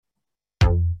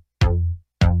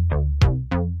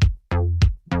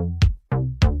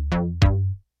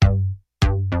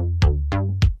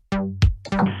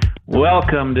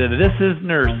Welcome to This is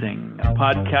Nursing, a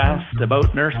podcast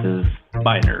about nurses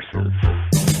by nurses.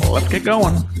 Let's get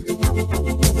going.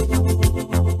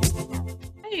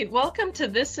 Hey, welcome to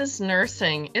This is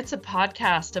Nursing. It's a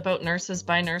podcast about nurses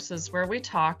by nurses where we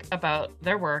talk about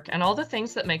their work and all the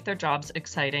things that make their jobs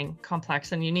exciting,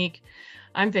 complex, and unique.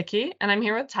 I'm Vicki, and I'm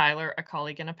here with Tyler, a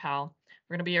colleague and a pal.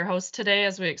 We're going to be your host today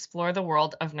as we explore the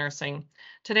world of nursing.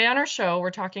 Today on our show,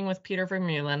 we're talking with Peter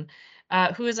Vermeulen,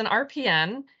 who is an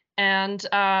RPN and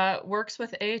works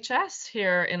with AHS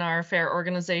here in our fair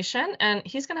organization. And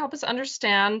he's going to help us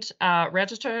understand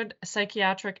registered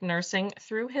psychiatric nursing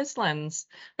through his lens.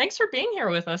 Thanks for being here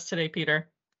with us today, Peter.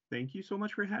 Thank you so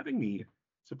much for having me.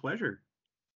 It's a pleasure.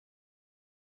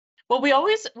 Well,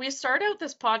 we start out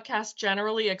this podcast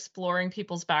generally exploring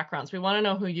people's backgrounds. We want to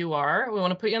know who you are. We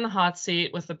want to put you in the hot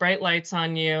seat with the bright lights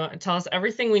on you and tell us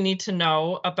everything we need to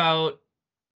know about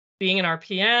being an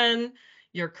RPN,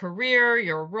 your career,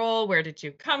 your role, where did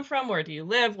you come from, where do you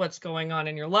live, what's going on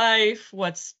in your life,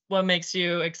 what makes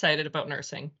you excited about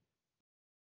nursing?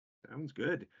 Sounds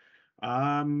good.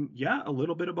 Yeah, a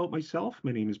little bit about myself.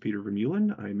 My name is Peter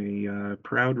Vermeulen. I'm a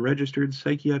proud registered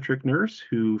psychiatric nurse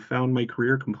who found my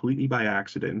career completely by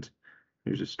accident.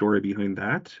 There's a story behind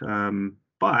that.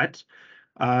 But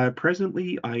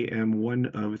presently, I am one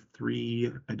of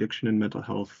 3 addiction and mental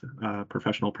health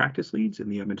professional practice leads in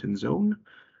the Edmonton zone.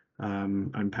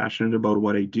 I'm passionate about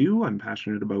what I do. I'm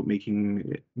passionate about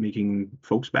making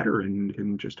folks better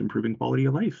and just improving quality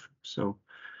of life. So,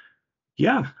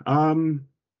 yeah.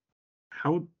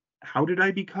 How did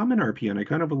I become an RPN? I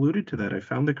kind of alluded to that. I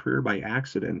found the career by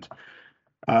accident.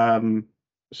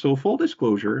 So full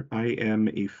disclosure, I am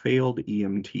a failed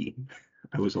EMT.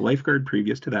 I was a lifeguard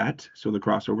previous to that, so the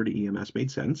crossover to EMS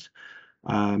made sense.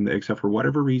 Except for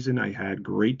whatever reason, I had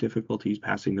great difficulties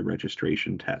passing the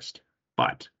registration test.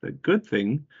 But the good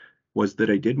thing was that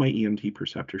I did my EMT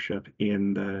preceptorship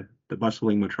in the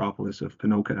bustling metropolis of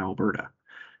Ponoka, Alberta.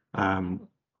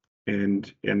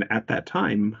 And at that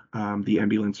time, the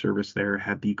ambulance service there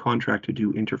had the contract to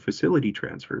do interfacility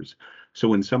transfers. So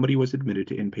when somebody was admitted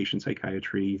to inpatient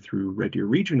psychiatry through Red Deer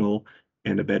Regional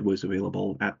and a bed was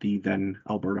available at the then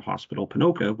Alberta Hospital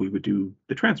Ponoka, we would do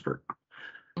the transfer.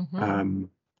 Mm-hmm.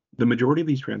 The majority of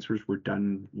these transfers were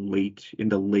done late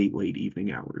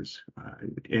evening hours.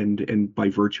 And by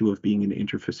virtue of being an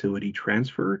interfacility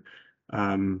transfer,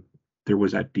 there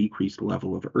was that decreased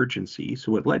level of urgency.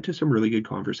 So it led to some really good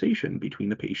conversation between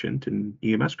the patient and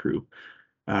EMS crew.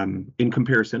 In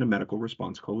comparison, a medical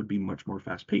response call would be much more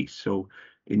fast paced. So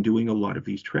in doing a lot of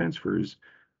these transfers,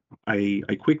 I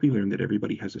quickly learned that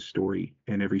everybody has a story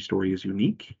and every story is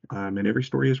unique, and every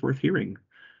story is worth hearing.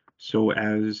 So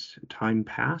as time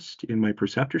passed in my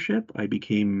preceptorship, I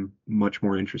became much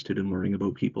more interested in learning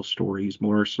about people's stories,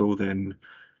 more so than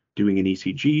doing an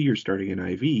ECG or starting an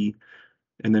IV.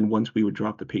 And then once we would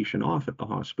drop the patient off at the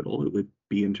hospital, it would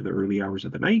be into the early hours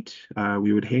of the night.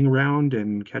 We would hang around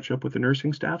and catch up with the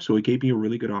nursing staff. So it gave me a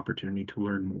really good opportunity to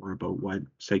learn more about what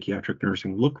psychiatric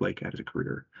nursing looked like as a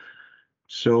career.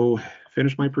 So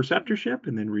finished my preceptorship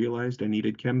and then realized I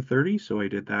needed Chem 30. So I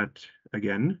did that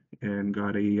again and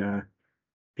got a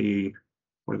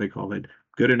what do they call it?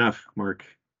 Good enough mark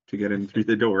to get in through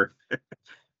the door.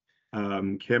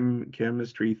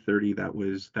 Chemistry 30, that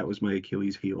was my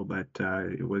Achilles heel, but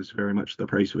it was very much the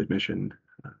price of admission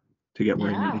to get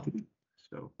where I needed to be.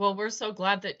 So well, we're so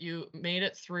glad that you made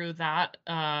it through that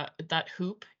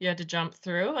hoop you had to jump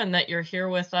through and that you're here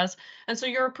with us. And so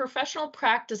you're a professional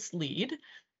practice lead.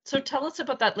 So tell us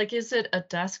about that. Like, is it a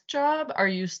desk job? Are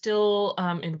you still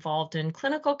involved in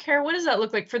clinical care? What does that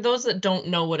look like for those that don't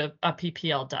know what a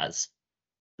PPL does?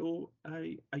 So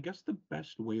I guess the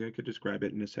best way I could describe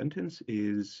it in a sentence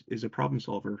is a problem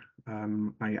solver.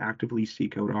 I actively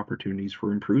seek out opportunities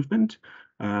for improvement.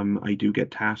 I do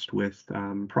get tasked with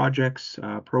projects,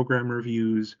 program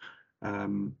reviews,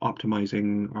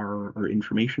 optimizing our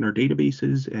information, our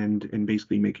databases, and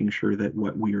basically making sure that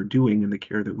what we are doing and the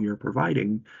care that we are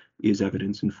providing is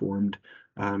evidence informed.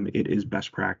 It is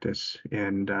best practice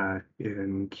and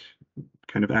kind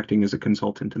of acting as a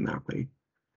consultant in that way.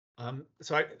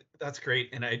 That's great.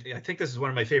 And I think this is one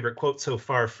of my favorite quotes so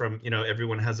far from,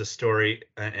 everyone has a story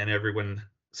and everyone's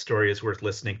story is worth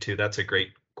listening to. That's a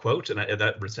great quote. And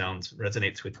that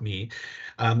resonates with me.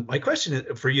 My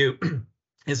question for you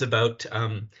is about,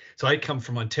 so I come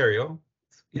from Ontario,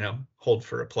 hold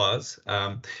for applause.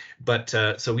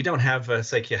 So we don't have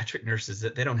psychiatric nurses.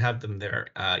 They don't have them there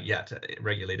yet,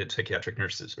 regulated psychiatric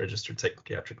nurses, registered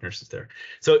psychiatric nurses there.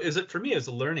 So for me, it was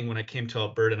a learning when I came to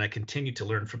Alberta, and I continue to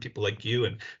learn from people like you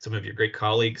and some of your great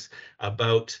colleagues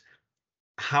about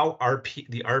how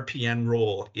the RPN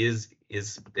role is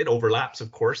it overlaps,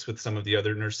 of course, with some of the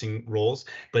other nursing roles,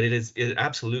 but it is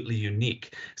absolutely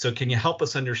unique. So can you help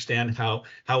us understand how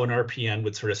an RPN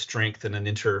would sort of strengthen an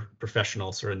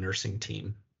interprofessional sort of nursing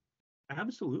team?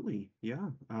 Absolutely, yeah.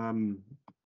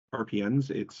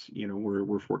 RPNs, it's,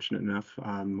 we're fortunate enough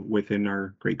within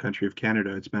our great country of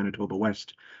Canada, it's Manitoba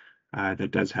West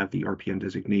that does have the RPN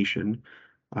designation.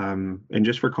 And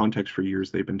just for context, for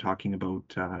years they've been talking about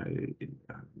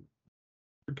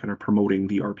kind of promoting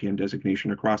the RPN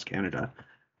designation across Canada.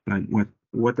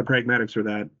 What the pragmatics are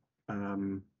that,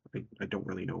 I don't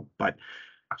really know. But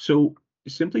so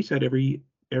simply said,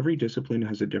 every discipline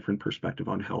has a different perspective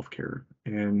on healthcare,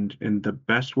 and the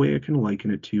best way I can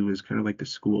liken it to is kind of like the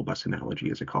school bus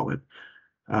analogy, as I call it.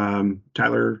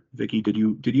 Tyler, Vicky, did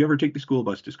you ever take the school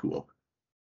bus to school,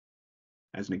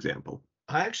 as an example?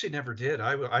 I actually never did.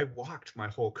 I walked my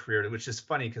whole career, which is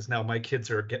funny because now my kids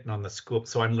are getting on the school,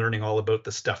 so I'm learning all about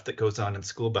the stuff that goes on in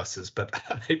school buses. But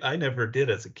I never did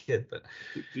as a kid. But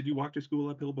Did you walk to school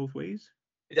uphill both ways?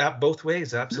 yeah, both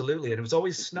ways, absolutely. And it was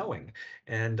always snowing,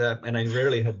 and I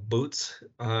rarely had boots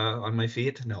on my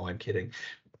feet. No, I'm kidding.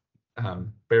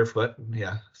 Barefoot,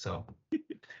 yeah. So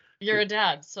You're a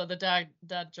dad, so the dad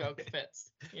joke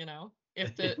fits,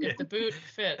 If the boot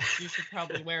fits, you should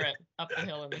probably wear it up the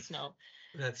hill in the snow.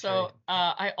 that's So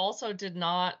right. I also did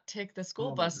not take the school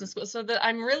Oh, bus to school, so that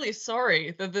I'm really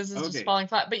sorry that this is just okay. falling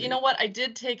flat. But you Okay. know what? I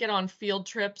did take it on field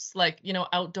trips, like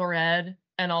outdoor ed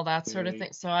and all that sort of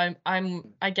thing. So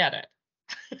I get it.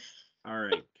 All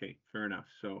right. Okay. Fair enough.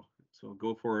 So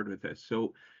go forward with this.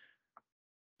 So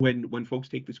when folks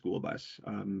take the school bus,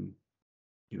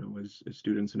 as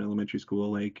students in elementary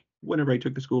school, like whenever I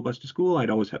took the school bus to school, I'd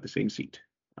always have the same seat.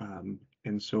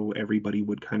 And so everybody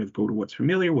would kind of go to what's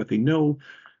familiar, what they know,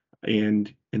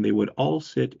 and they would all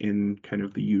sit in kind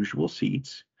of the usual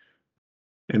seats,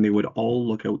 and they would all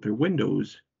look out their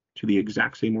windows to the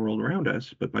exact same world around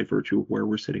us, but by virtue of where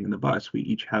we're sitting in the bus, we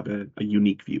each have a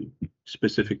unique view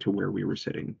specific to where we were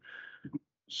sitting.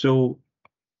 So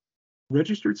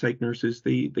registered psych nurses,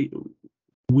 we're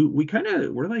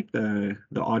like the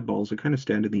oddballs that kind of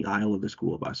stand in the aisle of the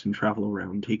school bus and travel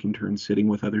around, taking turns sitting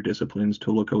with other disciplines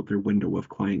to look out their window of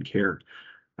client care.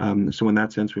 So in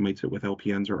that sense, we might sit with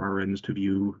LPNs or RNs to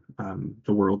view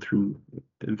the world to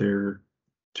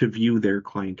view their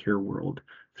client care world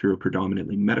through a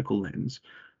predominantly medical lens.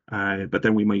 But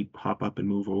then we might hop up and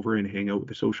move over and hang out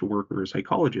with a social worker or a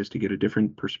psychologist to get a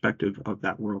different perspective of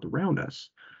that world around us.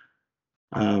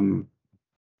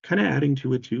 Kind of adding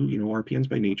to it too, RPNs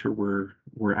by nature,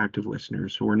 we're active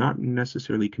listeners, so we're not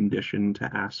necessarily conditioned to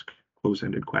ask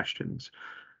close-ended questions.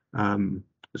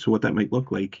 So what that might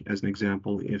look like, as an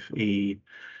example, if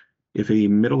a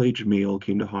middle-aged male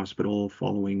came to hospital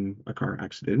following a car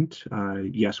accident,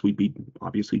 yes, we'd be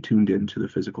obviously tuned into the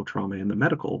physical trauma and the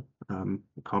medical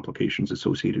complications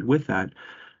associated with that,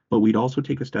 but we'd also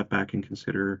take a step back and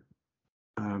consider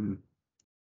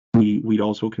we'd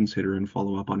also consider and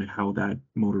follow up on how that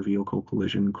motor vehicle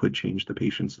collision could change the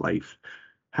patient's life.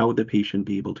 How would the patient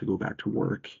be able to go back to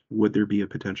work? Would there be a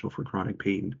potential for chronic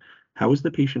pain? How is the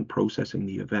patient processing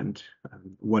the event?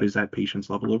 What is that patient's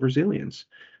level of resilience?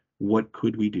 What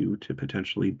could we do to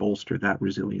potentially bolster that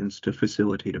resilience to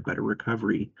facilitate a better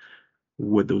recovery?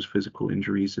 Would those physical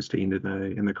injuries sustained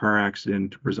in the car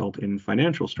accident result in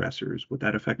financial stressors? Would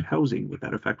that affect housing? Would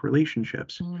that affect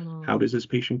relationships? How does this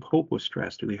patient cope with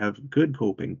stress? Do they have good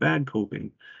coping, bad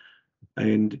coping?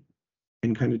 And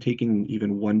kind of taking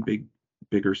even one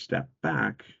bigger step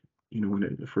back,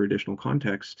 for additional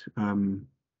context,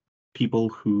 people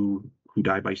who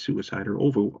die by suicide are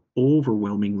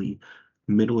overwhelmingly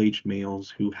middle-aged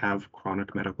males who have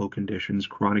chronic medical conditions,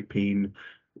 chronic pain,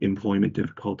 employment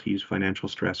difficulties, financial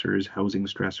stressors, housing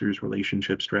stressors,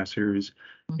 relationship stressors,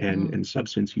 and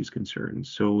substance use concerns.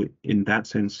 So in that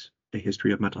sense, a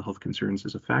history of mental health concerns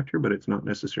is a factor, but it's not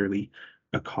necessarily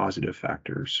a causative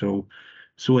factor. So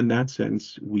in that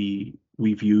sense, we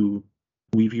view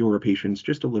our patients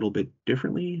just a little bit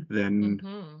differently than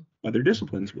other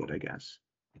disciplines would, I guess.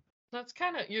 That's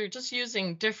kind of, you're just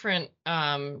using different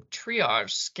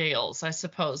triage scales, I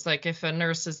suppose. Like if a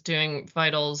nurse is doing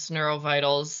vitals,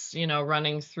 neurovitals,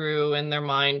 running through in their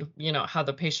mind, how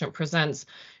the patient presents,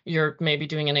 you're maybe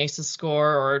doing an ACEs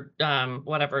score or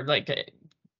whatever, like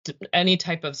any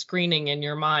type of screening in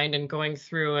your mind and going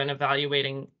through and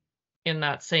evaluating in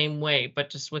that same way, but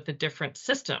just with a different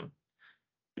system.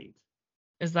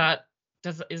 Is that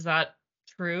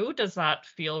true? Does that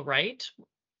feel right?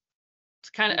 It's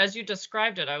kind of, as you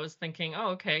described it, I was thinking,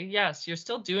 oh, okay, yes, you're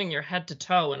still doing your head to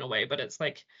toe in a way, but it's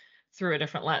like through a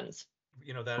different lens.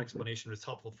 that Okay. explanation was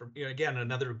helpful for again,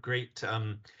 another great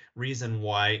reason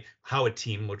why how a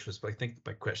team, which was I think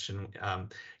my question,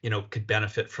 could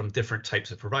benefit from different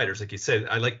types of providers. Like you said,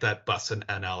 I like that bus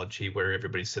analogy where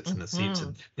everybody sits in the seats,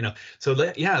 and so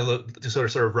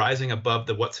sort of rising above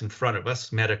the what's in front of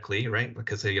us medically, right?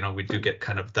 Because we do get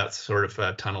kind of that sort of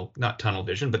not tunnel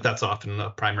vision, but that's often a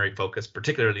primary focus,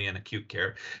 particularly in acute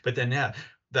care. But then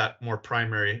that more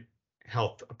primary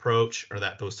health approach, or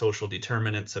those social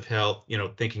determinants of health,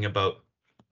 thinking about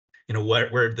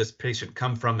where did this patient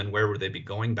come from and where would they be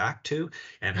going back to,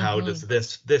 and how does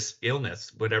this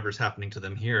illness, whatever's happening to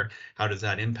them here, how does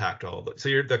that impact all of it? So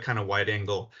you're the kind of wide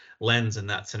angle lens in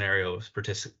that scenario,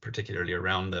 particularly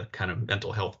around the kind of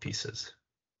mental health pieces.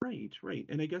 Right.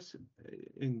 And I guess,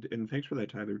 and thanks for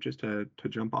that, Tyler. Just to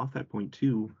jump off that point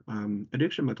too,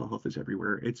 addiction mental health is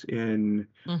everywhere. It's in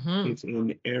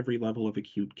every level of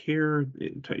acute care.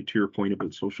 To your point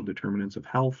about social determinants of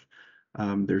health,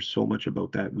 there's so much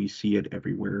about that. We see it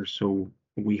everywhere. So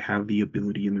we have the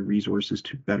ability and the resources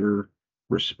to better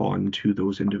respond to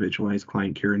those individualized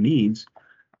client care needs.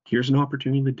 Here's an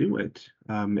opportunity to do it.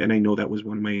 And I know that was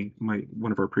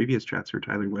one of our previous chats here,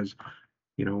 Tyler, was,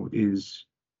 is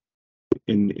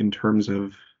in terms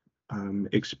of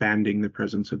expanding the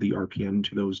presence of the RPM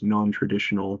to those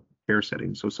non-traditional care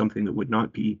settings. So something that would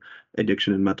not be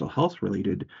addiction and mental health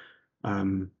related.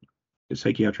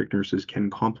 Psychiatric nurses can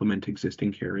complement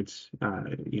existing care. It's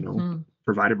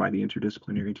provided by the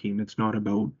interdisciplinary team. It's not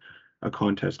about a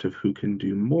contest of who can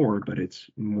do more, but it's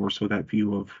more so that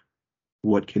view of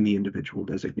what can the individual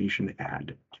designation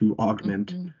add to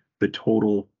augment the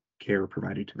total care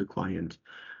provided to the client.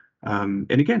 And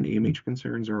again, AMH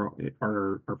concerns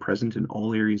are present in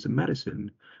all areas of medicine,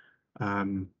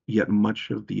 yet much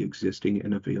of the existing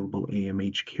and available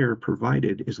AMH care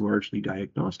provided is largely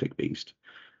diagnostic based.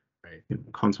 Right.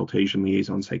 Consultation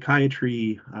liaison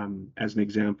psychiatry, as an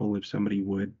example, if somebody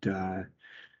would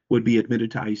be admitted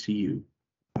to ICU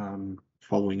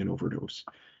following an overdose,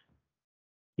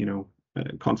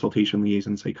 consultation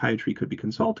liaison psychiatry could be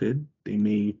consulted. They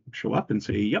may show up and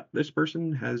say, yep, this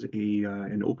person has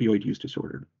an opioid use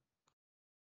disorder.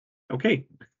 Okay.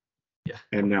 Yeah.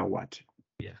 And now what?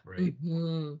 Yeah, right.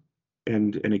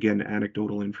 And again,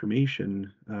 anecdotal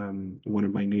information. One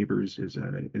of my neighbors is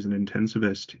an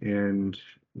intensivist, and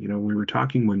we were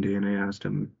talking one day, and I asked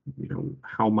him,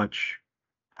 how much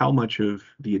of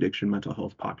the addiction mental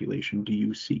health population do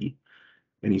you see?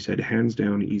 And he said, hands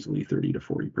down, easily 30 to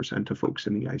 40% of folks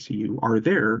in the ICU are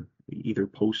there, either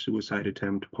post-suicide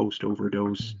attempt,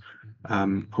 post-overdose,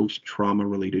 post-trauma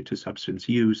related to substance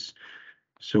use.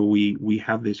 So we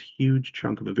have this huge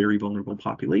chunk of a very vulnerable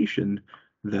population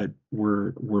that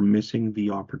we're missing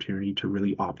the opportunity to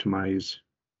really optimize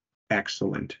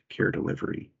excellent care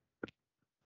delivery.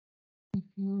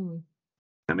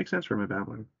 That makes sense from my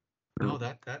babbling. No,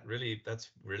 that's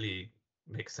really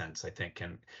makes sense, I think.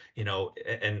 And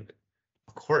and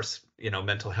of course,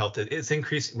 mental health is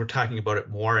increasing. We're talking about it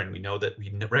more, and we know that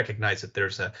we recognize that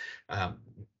there's a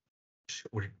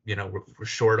we're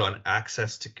short on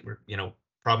access to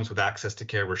problems with access to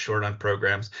care. We're short on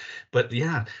programs, but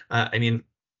I mean,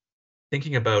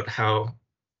 thinking about how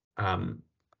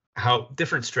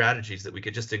different strategies that we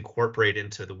could just incorporate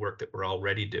into the work that we're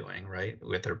already doing, right,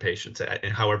 with our patients,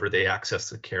 and however they access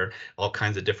the care, all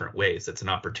kinds of different ways. It's an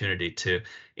opportunity to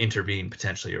intervene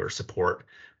potentially or support.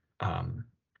 And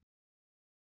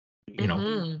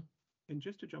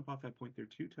just to jump off that point there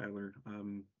too, Tyler,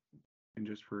 and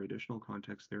just for additional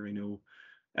context there, I know,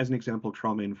 as an example,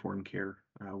 trauma-informed care,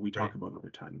 we talk about it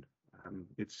a ton.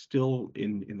 It's still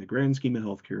in the grand scheme of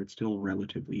healthcare, it's still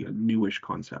relatively a newish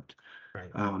concept.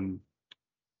 Right.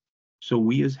 So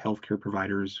we as healthcare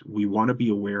providers, we want to be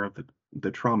aware of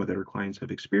the trauma that our clients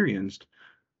have experienced,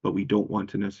 but we don't want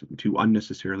to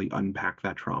unnecessarily unpack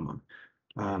that trauma,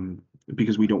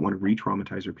 because we don't want to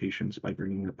re-traumatize our patients by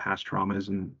bringing up past traumas,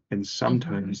 and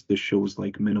sometimes this shows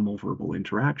like minimal verbal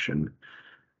interaction.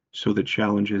 So the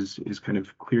challenge is kind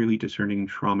of clearly discerning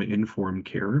trauma-informed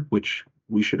care, which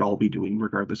we should all be doing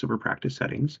regardless of our practice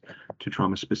settings, to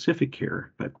trauma-specific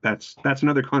care. But that's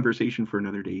another conversation for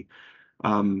another day.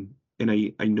 And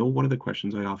I know one of the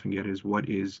questions I often get is,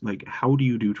 how do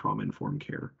you do trauma-informed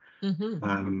care?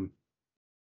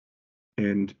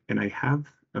 And I have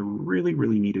a really,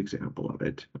 really neat example of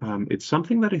it. It's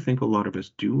something that I think a lot of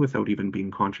us do without even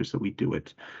being conscious that we do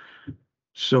it.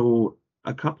 So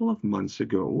a couple of months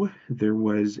ago, there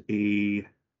was a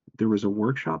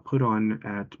workshop put on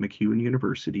at MacEwan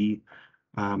University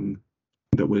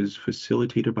that was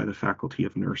facilitated by the Faculty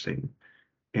of Nursing,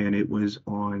 and it was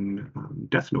on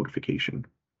death notification.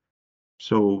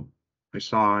 So I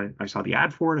saw the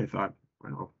ad for it. I thought,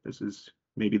 well,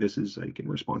 maybe this is like in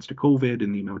response to COVID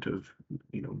and the amount of,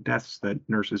 deaths that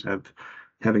nurses have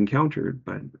encountered.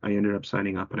 But I ended up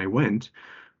signing up and I went.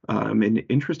 And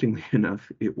interestingly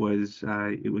enough, it was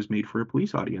made for a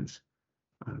police audience,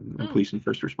 a Hmm. police and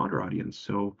first responder audience.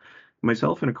 So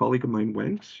myself and a colleague of mine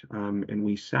went, and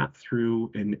we sat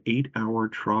through an 8-hour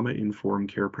trauma-informed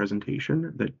care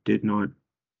presentation that did not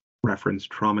reference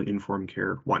trauma-informed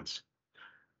care once.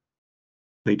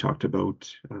 They talked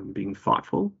about being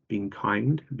thoughtful, being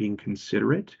kind, being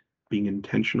considerate, being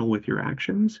intentional with your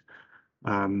actions.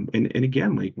 And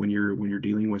again, like when you're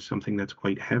dealing with something that's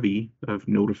quite heavy, of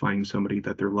notifying somebody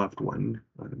that their loved one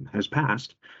has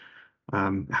passed,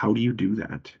 how do you do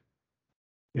that?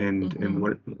 And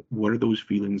Mm-hmm. what are those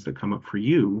feelings that come up for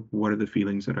you? What are the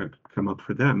feelings that come up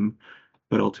for them?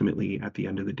 But ultimately, at the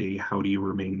end of the day, how do you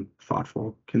remain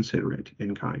thoughtful, considerate,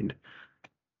 and kind?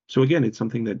 So again, it's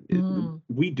something that Mm.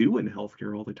 we do in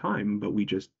healthcare all the time, but we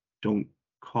just don't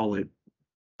call it,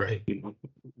 Right.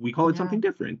 we call it Yeah. something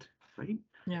different, right?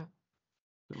 Yeah.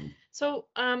 So, So,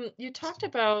 you talked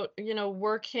about,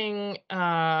 working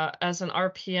as an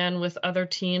RPN with other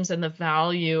teams and the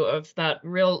value of that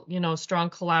real, strong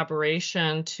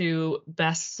collaboration to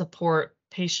best support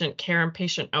patient care and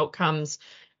patient outcomes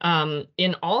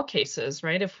in all cases,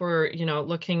 right? If we're,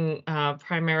 looking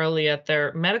primarily at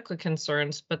their medical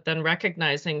concerns, but then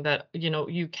recognizing that,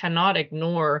 you cannot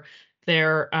ignore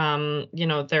their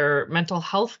mental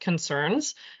health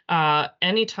concerns.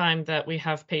 Anytime that we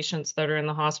have patients that are in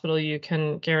the hospital, you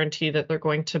can guarantee that they're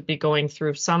going to be going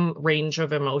through some range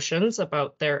of emotions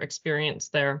about their experience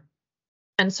there.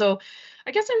 And so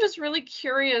I guess I'm just really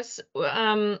curious,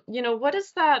 what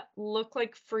does that look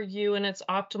like for you in its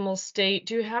optimal state?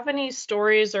 Do you have any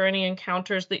stories or any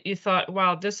encounters that you thought,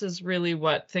 wow, this is really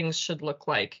what things should look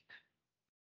like?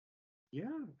 yeah,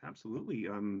 absolutely.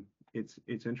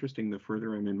 It's interesting. The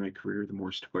further I'm in my career, the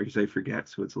more stories I forget,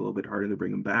 so it's a little bit harder to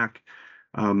bring them back.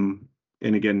 Um,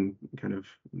 and again, kind of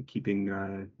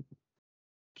keeping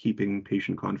keeping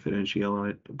patient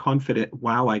confident.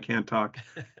 Wow, I can't talk.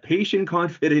 Patient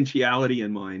confidentiality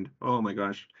in mind. Oh my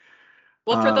gosh.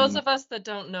 Well, for those Um, of us that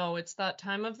don't know, it's that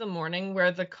time of the morning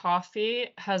where the coffee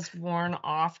has worn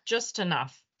off just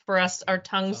enough for us, our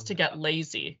tongues to get Somehow.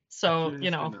 lazy. So, just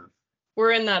enough.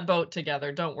 we're in that boat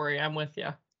together. Don't worry, I'm with you.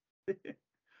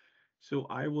 So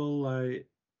I will.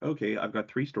 Okay, I've got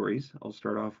 3 stories. I'll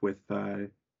start off with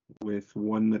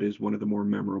one that is one of the more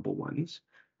memorable ones.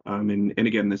 And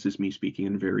again, this is me speaking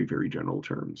in very, very general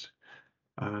terms.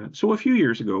 So a few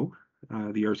years ago,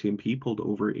 the RCMP pulled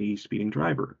over a speeding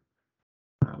driver.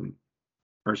 Um,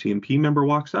 RCMP member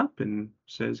walks up and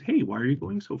says, "Hey, why are you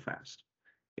going so fast?"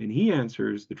 And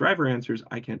the driver answers,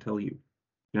 "I can't tell you.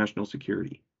 National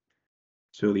security."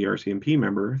 So the RCMP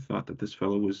member thought that this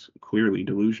fellow was clearly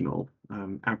delusional,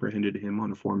 apprehended him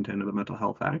on Form 10 of the Mental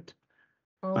Health Act,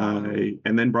 Oh, wow.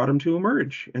 and then brought him to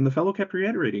emerge. And the fellow kept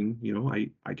reiterating,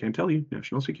 I can't tell you,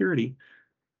 national security.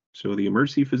 So the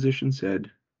emergency physician said,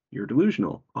 "You're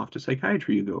delusional. Off to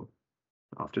psychiatry you go."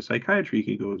 Off to psychiatry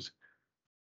he goes.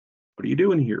 "What are you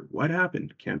doing here? What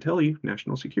happened? Can't tell you,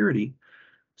 national security."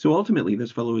 So ultimately,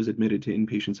 this fellow is admitted to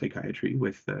inpatient psychiatry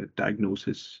with a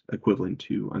diagnosis equivalent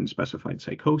to unspecified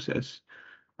psychosis.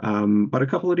 But a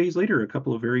couple of days later, a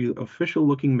couple of very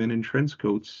official-looking men in trench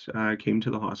coats came to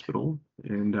the hospital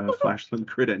and flashed them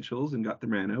credentials and got the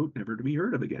man out, never to be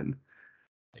heard of again.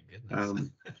 My goodness.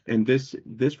 Um, and this,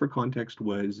 for context,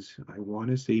 was, I want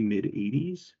to say, mid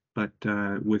 '80s, but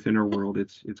within our world,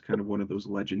 it's kind of one of those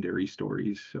legendary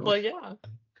stories. So Well, yeah.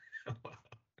 Wow.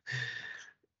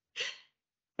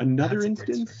 another That's a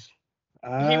great story. instance.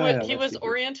 He Let's was see here.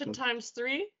 oriented times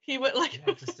three. He would like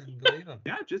Yeah, just didn't believe him.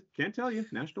 Yeah, just can't tell you.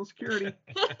 National security.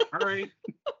 All right.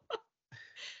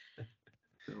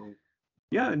 So,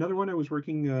 yeah, another one. I was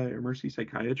working emergency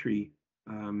psychiatry,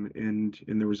 and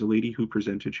there was a lady who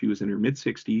presented. She was in her mid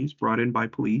 60s, brought in by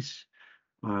police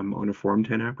on a Form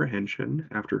 10 apprehension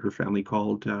after her family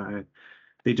called.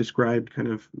 They described kind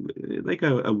of like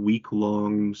a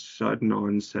week-long sudden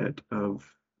onset of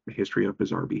a history of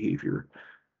bizarre behavior.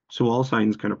 So all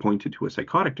signs kind of pointed to a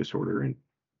psychotic disorder, and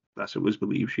thus it was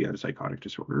believed she had a psychotic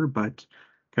disorder. But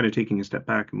kind of taking a step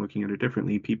back and looking at it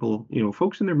differently, people,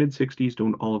 folks in their mid 60s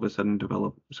don't all of a sudden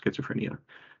develop schizophrenia.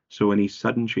 So any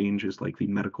sudden change is likely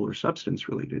medical or substance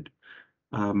related.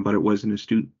 But it was an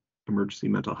astute emergency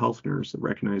mental health nurse that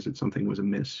recognized that something was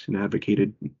amiss and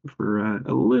advocated for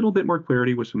a little bit more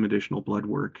clarity with some additional blood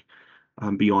work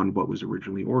beyond what was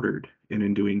originally ordered. And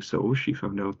in doing so, she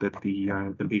found out that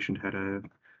the patient had a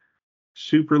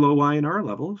super low INR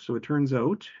level. So it turns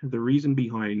out the reason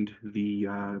behind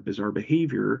the bizarre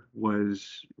behavior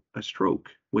was a stroke,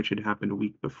 which had happened a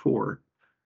week before.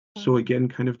 So again,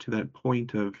 kind of to that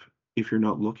point of, if you're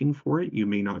not looking for it, you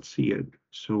may not see it.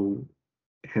 So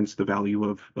hence the value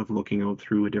of looking out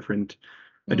through a different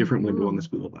window on the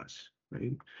school bus,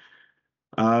 right?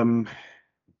 And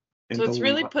So it's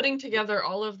really putting together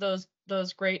all of those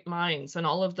great minds and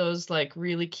all of those like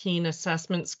really keen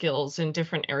assessment skills in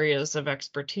different areas of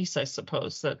expertise, I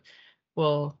suppose, that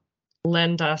will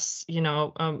lend us,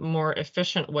 a more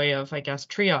efficient way of, I guess,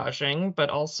 triaging, but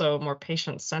also a more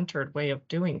patient-centered way of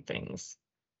doing things.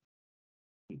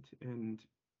 And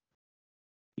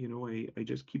I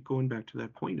just keep going back to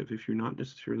that point of, if you're not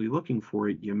necessarily looking for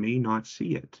it, you may not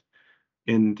see it.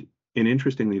 And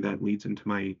interestingly, that leads into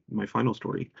my final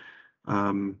story.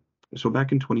 So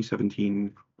back in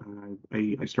 2017,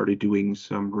 I started doing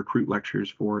some recruit lectures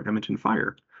for Edmonton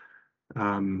Fire.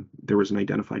 There was an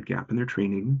identified gap in their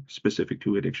training specific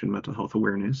to addiction mental health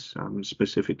awareness,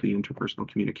 specifically interpersonal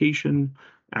communication,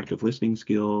 active listening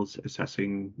skills,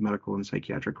 assessing medical and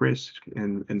psychiatric risk,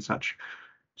 and such.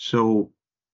 So,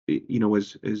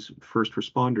 as first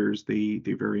responders,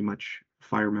 they very much,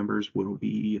 fire members will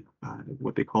be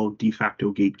what they call de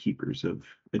facto gatekeepers of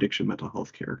addiction mental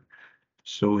health care.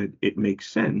 So it makes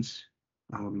sense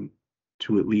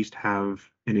to at least have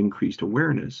an increased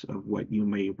awareness of what you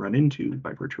may run into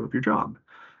by virtue of your job.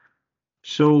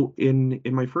 So in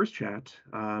my first chat,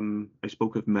 I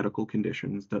spoke of medical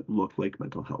conditions that look like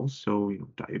mental health. So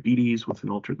diabetes with an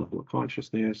altered level of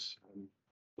consciousness,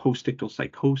 post-ictal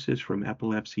psychosis from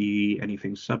epilepsy,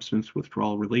 anything substance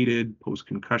withdrawal related,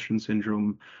 post-concussion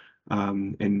syndrome,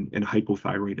 and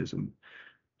hypothyroidism.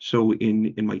 So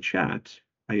in my chat,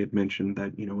 I had mentioned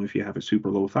that, if you have a super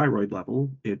low thyroid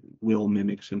level, it will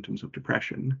mimic symptoms of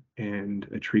depression, and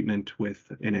a treatment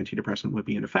with an antidepressant would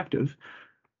be ineffective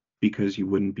because you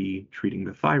wouldn't be treating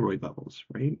the thyroid levels,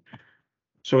 right?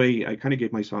 So I kind of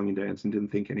gave my song and dance and didn't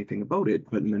think anything about it.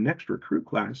 But in the next recruit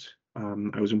class,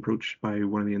 I was approached by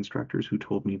one of the instructors who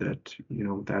told me that,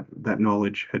 that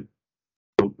knowledge had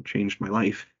changed my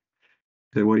life.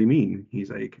 I said, "What do you mean?" He's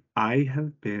like, "I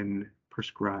have been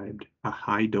prescribed a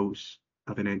high dose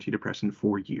of an antidepressant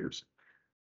for years,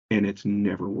 and it's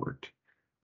never worked.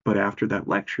 But after that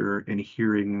lecture and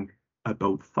hearing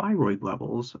about thyroid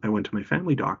levels, I went to my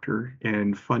family doctor,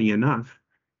 and funny enough,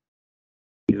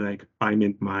 he's like, I'm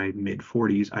in my mid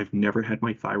 40s. I've never had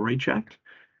my thyroid checked."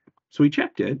 So he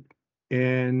checked it,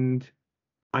 and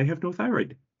I have no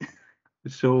thyroid.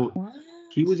 So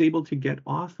he was able to get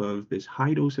off of this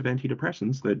high dose of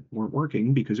antidepressants that weren't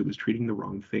working because it was treating the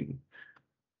wrong thing.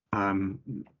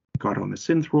 Got on the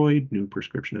Synthroid, new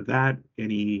prescription of that.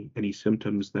 Any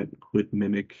symptoms that could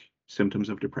mimic symptoms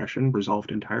of depression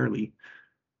resolved entirely.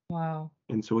 Wow.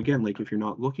 And so again, like, if you're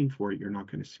not looking for it, you're not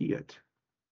going to see it.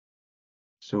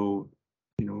 So,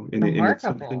 and it's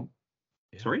something.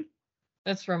 Sorry?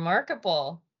 It's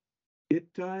remarkable.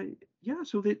 Yeah.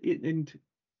 So that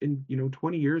and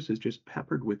 20 years is just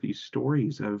peppered with these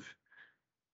stories of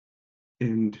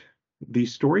wins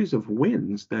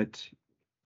that,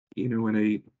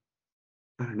 and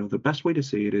I don't know, the best way to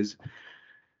say it is,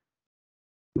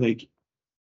 like,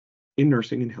 in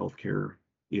nursing and healthcare,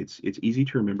 it's easy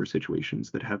to remember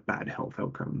situations that have bad health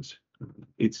outcomes.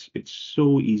 It's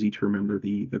so easy to remember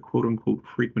the quote unquote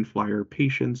frequent flyer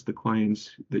patients, the clients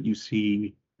that you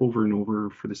see over and over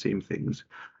for the same things.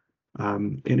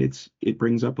 And it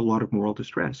brings up a lot of moral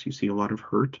distress. You see a lot of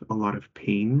hurt, a lot of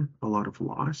pain, a lot of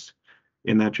loss,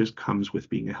 and that just comes with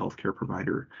being a healthcare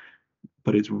provider.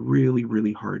 But it's really,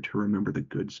 really hard to remember the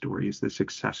good stories, the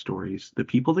success stories, the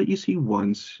people that you see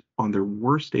once on their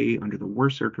worst day, under the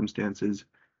worst circumstances,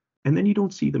 and then you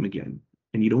don't see them again.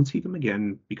 And you don't see them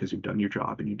again because you've done your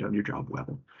job, and you've done your job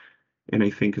well. And I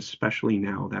think especially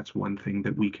now, that's one thing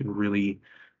that we can really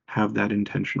have that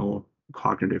intentional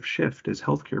cognitive shift as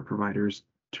healthcare providers,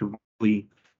 to really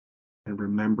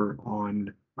remember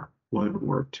on what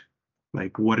worked,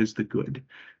 like what is the good,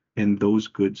 and those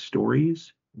good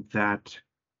stories that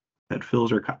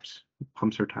fills our cups,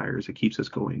 pumps our tires, it keeps us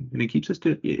going, and it keeps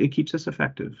us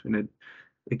effective, and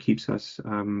it keeps us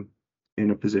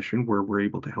in a position where we're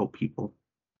able to help people.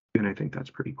 And I think that's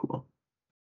pretty cool.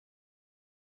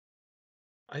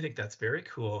 I think that's very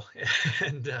cool.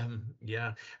 And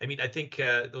yeah, I mean, I think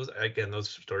those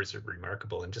stories are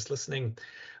remarkable. And just listening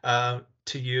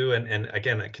to you, and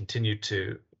again, I continue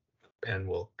to, and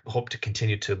will hope to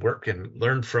continue to work and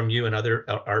learn from you and other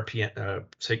RPN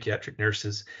psychiatric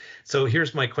nurses. So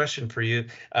here's my question for you.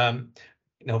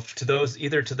 To those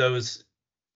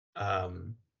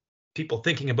people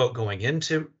thinking about going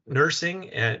into nursing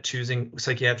and choosing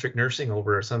psychiatric nursing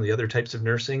over some of the other types of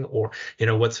nursing, or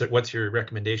what's your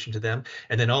recommendation to them?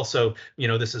 And then also,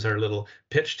 this is our little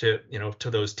pitch to to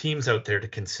those teams out there to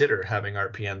consider having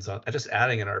RPNs on, just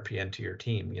adding an RPN to your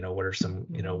team. What are some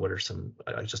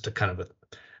just a kind of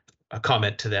a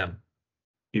comment to them?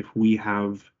 If we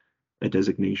have a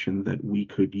designation that we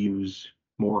could use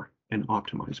more and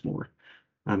optimize more,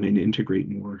 and integrate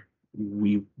more,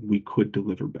 we could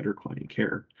deliver better client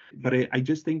care. But I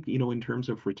just think, in terms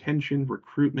of retention,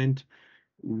 recruitment,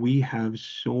 we have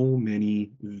so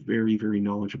many very, very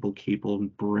knowledgeable, capable,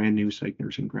 brand new psych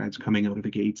nursing grads coming out of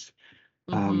the gates.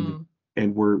 And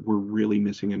we're really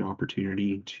missing an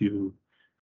opportunity to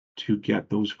get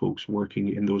those folks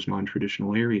working in those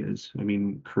non-traditional areas. I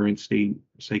mean, current state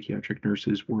psychiatric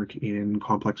nurses work in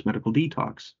complex medical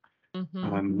detox,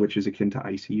 which is akin to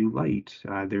ICU light.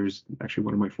 There's actually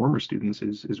one of my former students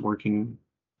is working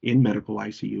in medical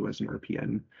ICU as an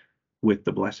RPN with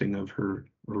the blessing of her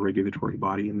regulatory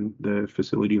body and the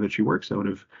facility that she works out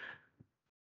of.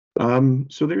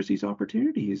 So there's these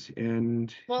opportunities,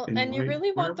 and you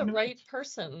really want the right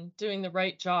person doing the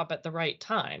right job at the right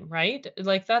time, right?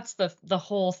 Like, that's the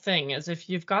whole thing, is if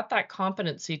you've got that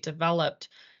competency developed,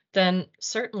 then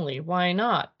certainly, why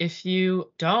not? If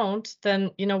you don't,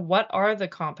 then, what are the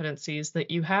competencies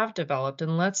that you have developed?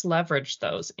 And let's leverage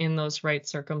those in those right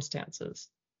circumstances.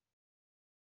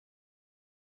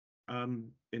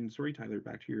 And sorry, Tyler,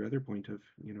 back to your other point of,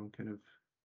 kind of,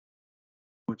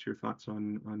 what's your thoughts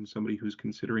on somebody who's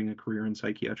considering a career in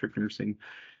psychiatric nursing?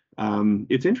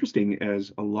 It's interesting,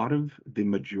 as a lot of the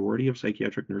majority of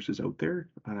psychiatric nurses out there,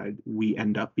 we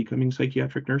end up becoming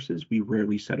psychiatric nurses. We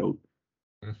rarely set out,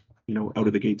 out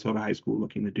of the gates, out of high school,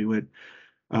 looking to do it.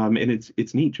 And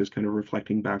it's neat, just kind of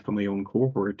reflecting back on my own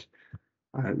cohort.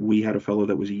 We had a fellow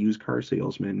that was a used car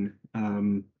salesman.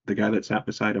 The guy that sat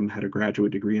beside him had a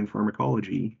graduate degree in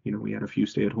pharmacology. We had a few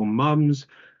stay-at-home moms.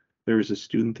 There was a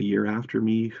student the year after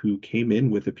me who came in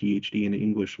with a PhD in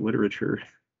English literature.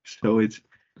 So it's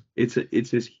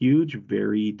this huge,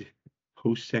 varied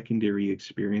post-secondary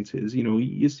experiences.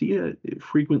 You see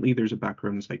frequently there's a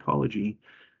background in psychology,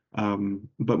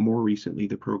 but more recently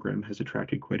the program has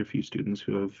attracted quite a few students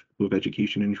who have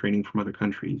education and training from other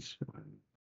countries.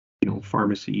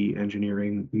 Pharmacy,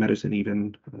 engineering, medicine,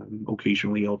 even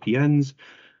occasionally LPNs.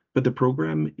 But the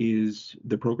program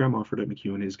offered at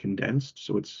MacEwan is condensed,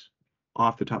 so it's,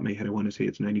 off the top of my head, I want to say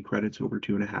it's 90 credits over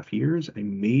 2.5 years. I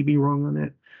may be wrong on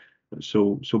it.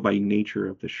 So by nature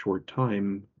of the short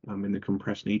time and the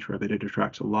compressed nature of it, it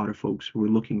attracts a lot of folks who are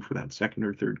looking for that second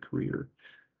or third career.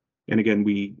 And again,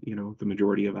 we, the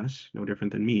majority of us, no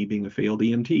different than me, being a failed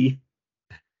EMT,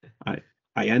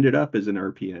 I ended up as an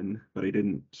RPN, but I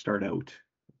didn't start out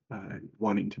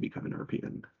wanting to become an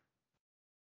RPN.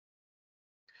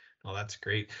 Oh, that's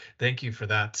great. Thank you for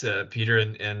that, Peter.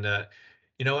 And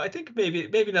I think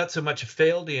maybe not so much a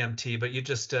failed EMT, but you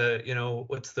just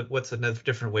what's another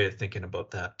different way of thinking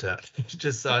about that?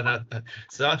 Just saw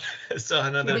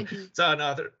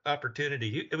another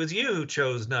opportunity. It was you who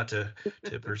chose not to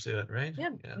pursue it, right?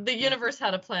 Yeah. The universe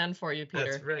had a plan for you,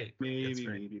 Peter. That's right. Maybe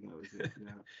that was it.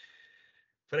 Yeah.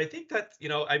 But I think that,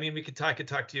 we could talk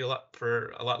to you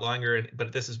for a lot longer,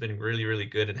 but this has been really, really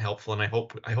good and helpful. And I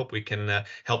hope we can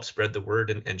help spread the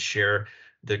word and share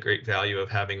the great value of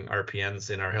having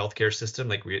RPNs in our healthcare system.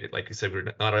 Like we said,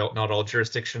 we're not all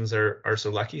jurisdictions are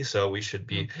so lucky, so we should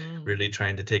be really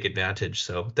trying to take advantage.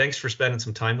 So thanks for spending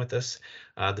some time with us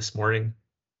this morning.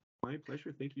 My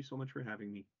pleasure. Thank you so much for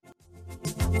having me.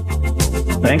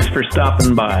 Thanks for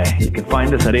stopping by. You can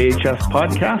find us at AHS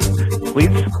Podcast.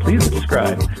 Please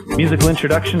subscribe. Musical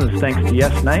introduction is thanks to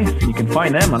Yes Nice. You can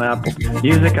find them on Apple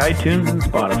Music, iTunes, and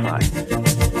Spotify.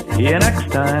 See you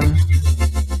next time.